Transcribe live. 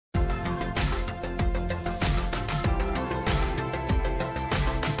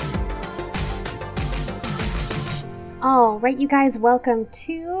Alright, you guys, welcome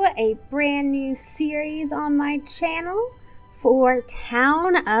to a brand new series on my channel for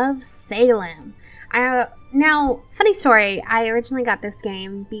Town of Salem. Now, funny story, I originally got this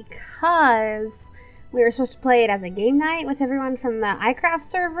game because we were supposed to play it as a game night with everyone from the iCraft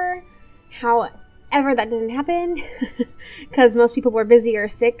server. However, that didn't happen because most people were busy or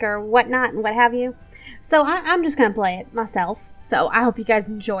sick or whatnot and what have you. So I'm just going to play it myself. So I hope you guys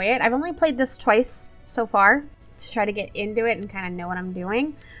enjoy it. I've only played this twice so far to try to get into it and kind of know what I'm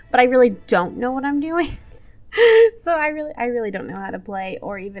doing, but I really don't know what I'm doing. So I really don't know how to play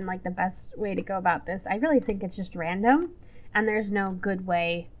or even like the best way to go about this. I really think it's just random and there's no good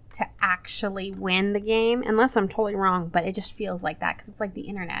way to actually win the game unless I'm totally wrong, but it just feels like that because it's like the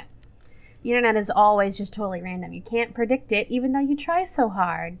internet. The internet is always just totally random. You can't predict it even though you try so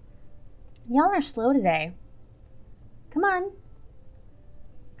hard. Y'all are slow today. Come on.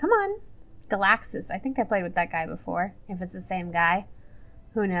 Come on. Galaxis. I think I played with that guy before. If it's the same guy.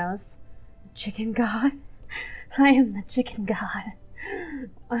 Who knows? Chicken God. I am the chicken god.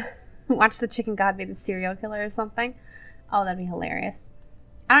 Watch the chicken god be the serial killer or something. Oh, that'd be hilarious.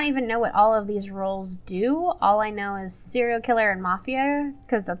 I don't even know what all of these roles do. All I know is serial killer and mafia,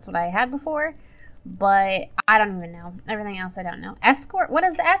 because that's what I had before. But I don't even know. Everything else I don't know. Escort? What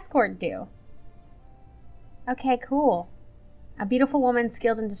does the escort do? Okay, cool. A beautiful woman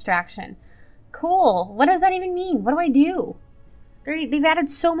skilled in distraction. Cool. What does that even mean? What do I do? They've added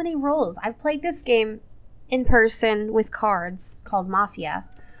so many roles. I've played this game in person with cards called Mafia.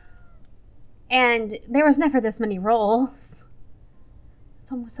 And there was never this many roles.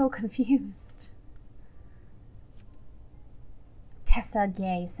 So I'm so confused. Tessa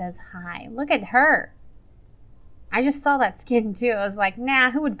Gay says hi. Look at her. I just saw that skin too. I was like,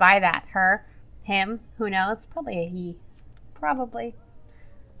 nah, who would buy that? Her? Him? Who knows? Probably a he. Probably.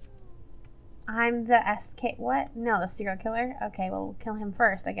 I'm the SK... What? No, the serial killer? Okay, well, we'll kill him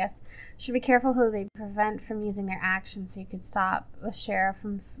first, I guess. Should be careful who they prevent from using their actions so you could stop the sheriff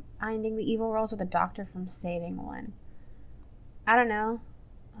from finding the evil roles or the doctor from saving one. I don't know.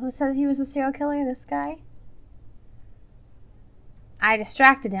 Who said he was a serial killer? This guy? I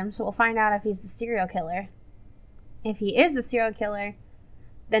distracted him, so we'll find out if he's the serial killer. If he is the serial killer,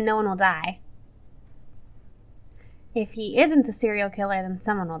 then no one will die. If he isn't the serial killer, then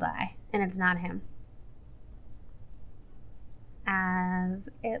someone will die. And it's not him. As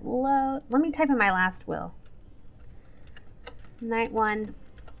it loads... Let me type in my last will. Night 1.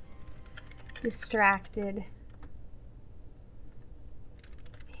 Distracted.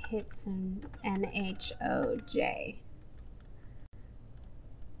 Hits an NHOJ.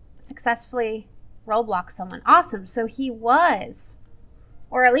 Successfully roadblock someone. Awesome. So he was.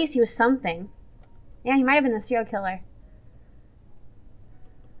 Or at least he was something. Yeah, he might have been the serial killer.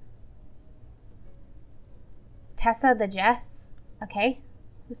 Tessa the Jess? Okay.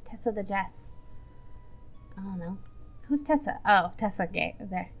 Who's Tessa the Jess? I don't know. Who's Tessa? Oh, Tessa Gay.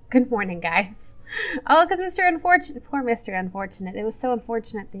 There. Good morning, guys. Oh, because Mr. Unfortunate. Poor Mr. Unfortunate. It was so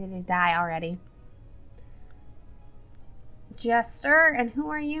unfortunate that he did die already. Jester. And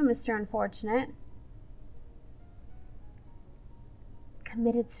who are you, Mr. Unfortunate?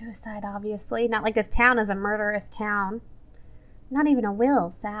 Committed suicide, obviously. Not like this town is a murderous town. Not even a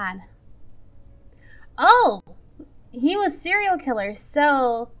will. Sad. Oh! He was serial killer,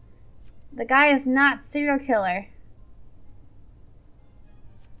 so the guy is not serial killer.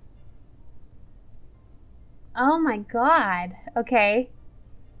 Oh my god. Okay.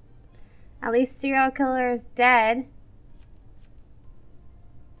 At least serial killer is dead.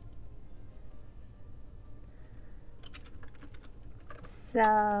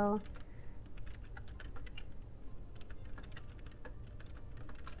 So...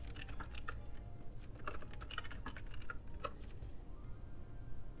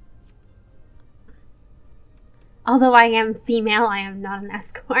 Although I am female, I am not an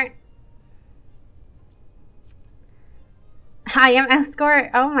escort. I am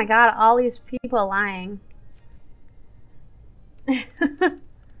escort? Oh my god, all these people lying.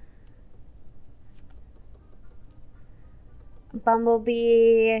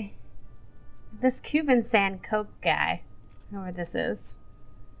 Bumblebee. This Cuban Sand Coke guy. Whoever this is.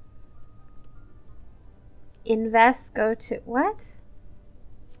 Invest, go to... What?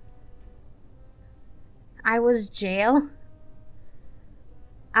 I was jail?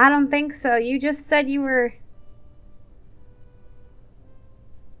 I don't think so. You just said you were...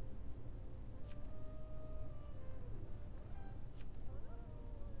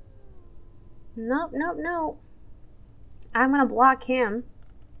 Nope, nope, nope. I'm gonna block him.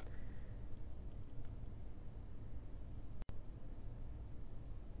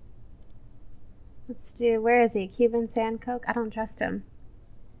 Let's do, where is he? Cuban Sand Coke? I don't trust him.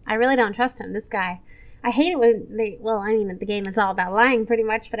 I really don't trust him, this guy. I hate it when they, well, I mean, the game is all about lying pretty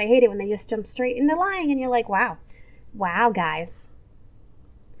much, but I hate it when they just jump straight into lying and you're like, wow. Wow, guys.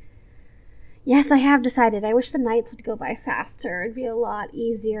 Yes, I have decided. I wish the nights would go by faster. It'd be a lot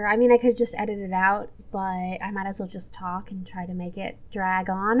easier. I mean, I could just edit it out, but I might as well just talk and try to make it drag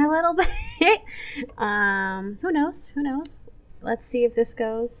on a little bit. Who knows? Who knows? Let's see if this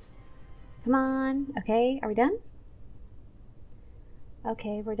goes. Come on. Okay, are we done?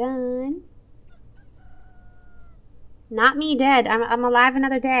 Okay, we're done. Not me dead. I'm alive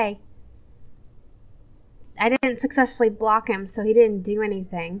another day. I didn't successfully block him, so he didn't do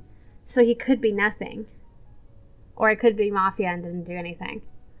anything. So he could be nothing. Or it could be Mafia and didn't do anything.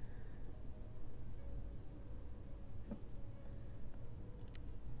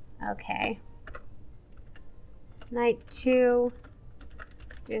 Okay. Night 2.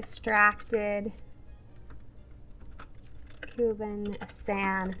 Distracted. Cuban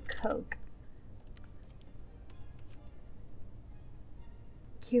Sand Coke.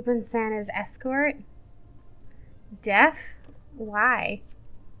 Cuban Sand is escort? Deaf? Why?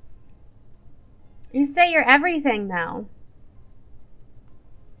 You say you're everything, though.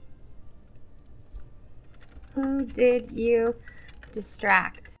 Who did you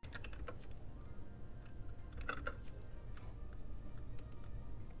distract?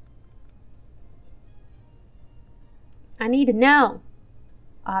 I need to know.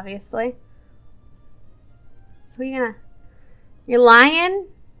 Obviously. Who are you gonna... You're lying?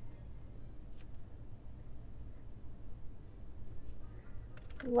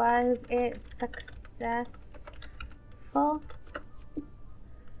 Was it successful? Oh,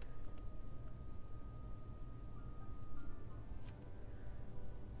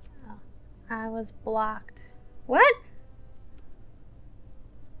 I was blocked. What?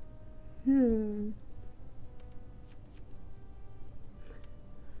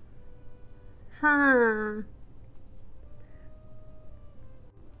 Huh.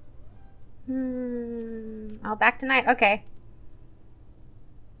 Oh, back tonight. Okay.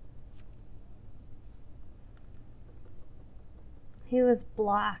 He was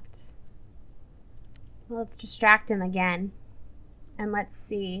blocked. Well, let's distract him again. And let's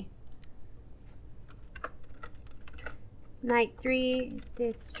see. Night 3,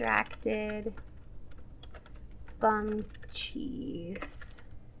 distracted. Bum cheese.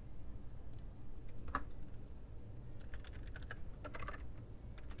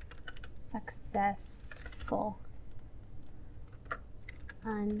 Successful.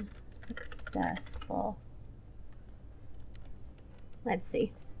 Unsuccessful. Let's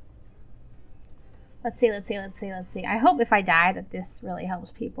see. Let's see. I hope if I die that this really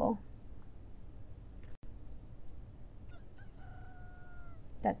helps people.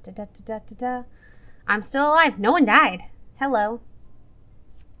 Da, da, da, da, da, da, da. I'm still alive. No one died. Hello.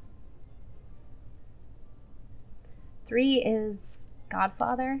 3 is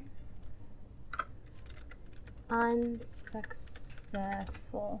Godfather.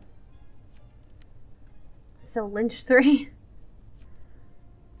 Unsuccessful. So Lynch 3.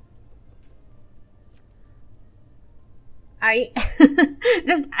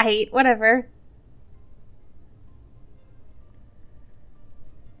 Just whatever.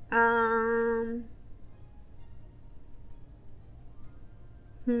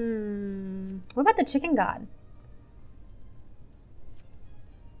 What about the chicken god?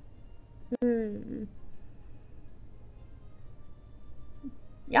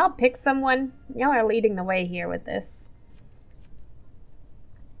 Y'all pick someone. Y'all are leading the way here with this.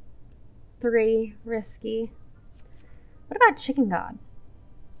 3, risky. What about chicken god?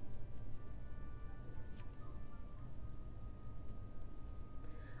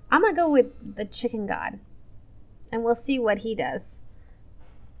 I'm gonna go with the chicken god. And we'll see what he does.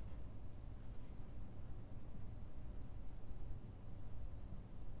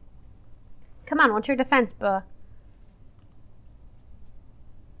 Come on, what's your defense, buh?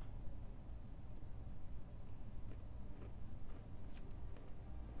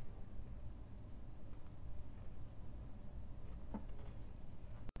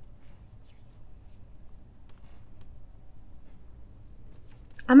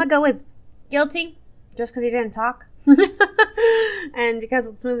 I'm gonna go with guilty, just because he didn't talk. And because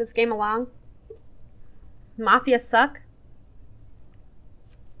let's move this game along. Mafia suck.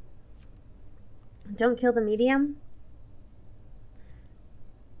 Don't kill the medium.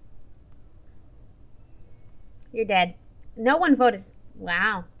 You're dead. No one voted.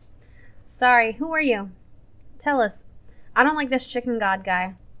 Wow. Sorry, who are you? Tell us. I don't like this chicken god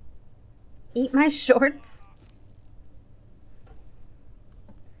guy. Eat my shorts?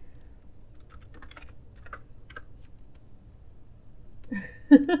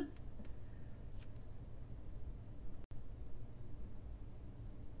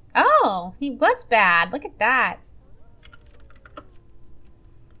 Oh, he was bad. Look at that.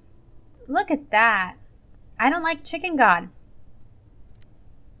 Look at that. I don't like Chicken God.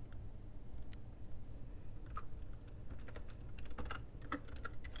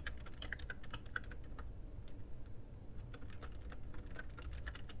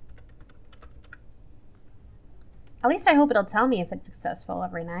 At least I hope it'll tell me if it's successful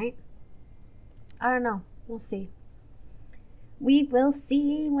every night. I don't know. We'll see. We will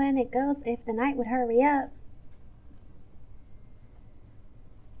see when it goes if the night would hurry up.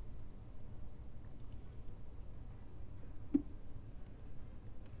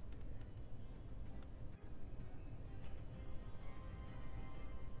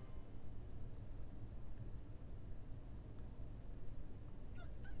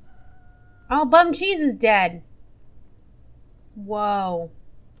 Oh, Bum Cheese is dead. Whoa.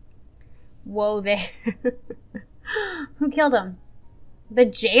 Whoa there. Who killed him? The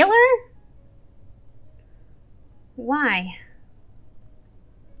jailer? Why?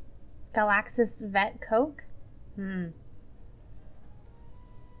 Galaxis Vet Coke? Oh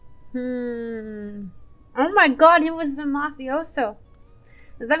my god, he was the mafioso.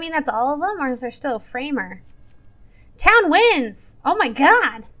 Does that mean that's all of them, or is there still a framer? Town wins! Oh my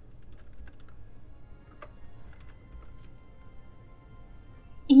god!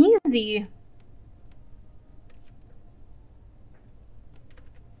 Easy.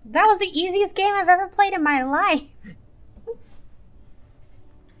 That was the easiest game I've ever played in my life.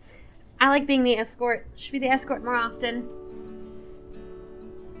 I like being the escort. Should be the escort more often.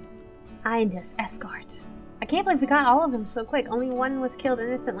 Iondis, escort. I can't believe we got all of them so quick. Only one was killed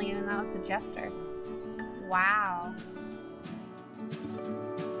innocently, and that was the jester. Wow.